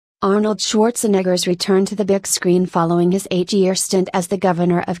Arnold Schwarzenegger's return to the big screen following his 8-year stint as the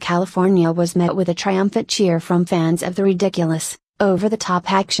governor of California was met with a triumphant cheer from fans of the ridiculous,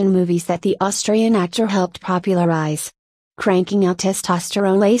 over-the-top action movies that the Austrian actor helped popularize. Cranking out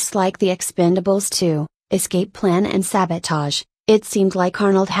testosterone-laced like The Expendables 2, Escape Plan and Sabotage, it seemed like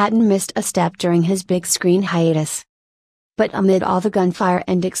Arnold hadn't missed a step during his big screen hiatus. But amid all the gunfire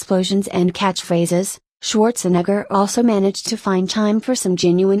and explosions and catchphrases, Schwarzenegger also managed to find time for some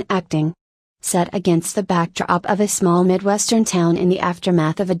genuine acting. Set against the backdrop of a small Midwestern town in the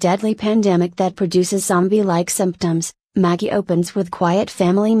aftermath of a deadly pandemic that produces zombie-like symptoms, Maggie opens with quiet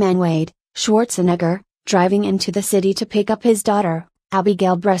family man Wade, Schwarzenegger, driving into the city to pick up his daughter,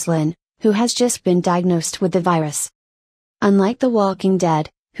 Abigail Breslin, who has just been diagnosed with the virus. Unlike The Walking Dead,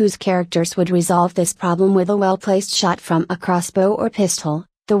 whose characters would resolve this problem with a well-placed shot from a crossbow or pistol,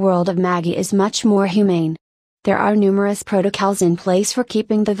 the world of Maggie is much more humane. There are numerous protocols in place for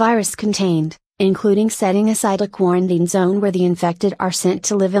keeping the virus contained, including setting aside a quarantine zone where the infected are sent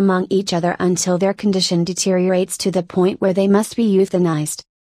to live among each other until their condition deteriorates to the point where they must be euthanized.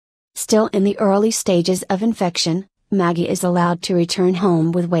 Still in the early stages of infection, Maggie is allowed to return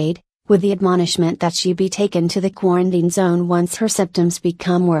home with Wade, with the admonishment that she be taken to the quarantine zone once her symptoms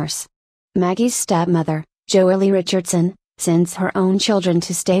become worse. Maggie's stepmother, Joelle Richardson, sends her own children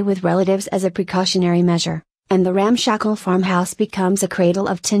to stay with relatives as a precautionary measure, and the ramshackle farmhouse becomes a cradle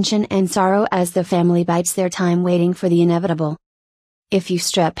of tension and sorrow as the family bides their time waiting for the inevitable. If you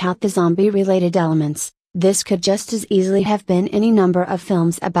strip out the zombie-related elements, this could just as easily have been any number of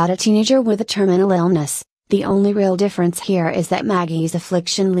films about a teenager with a terminal illness. The only real difference here is that Maggie's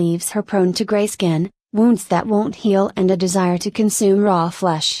affliction leaves her prone to gray skin, wounds that won't heal and a desire to consume raw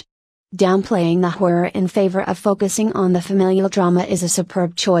flesh. Downplaying the horror in favor of focusing on the familial drama is a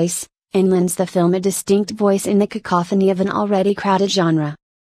superb choice, and lends the film a distinct voice in the cacophony of an already crowded genre.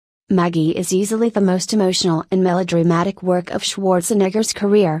 Maggie is easily the most emotional and melodramatic work of Schwarzenegger's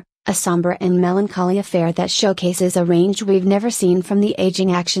career, a somber and melancholy affair that showcases a range we've never seen from the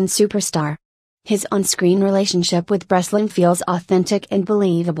aging action superstar. His on-screen relationship with Breslin feels authentic and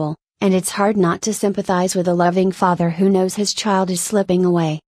believable, and it's hard not to sympathize with a loving father who knows his child is slipping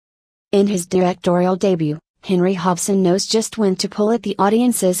away. In his directorial debut, Henry Hobson knows just when to pull at the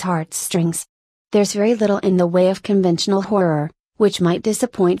audience's heartstrings. There's very little in the way of conventional horror, which might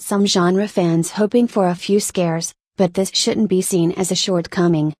disappoint some genre fans hoping for a few scares, but this shouldn't be seen as a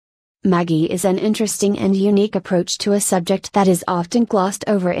shortcoming. Maggie is an interesting and unique approach to a subject that is often glossed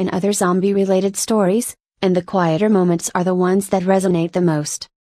over in other zombie-related stories, and the quieter moments are the ones that resonate the most.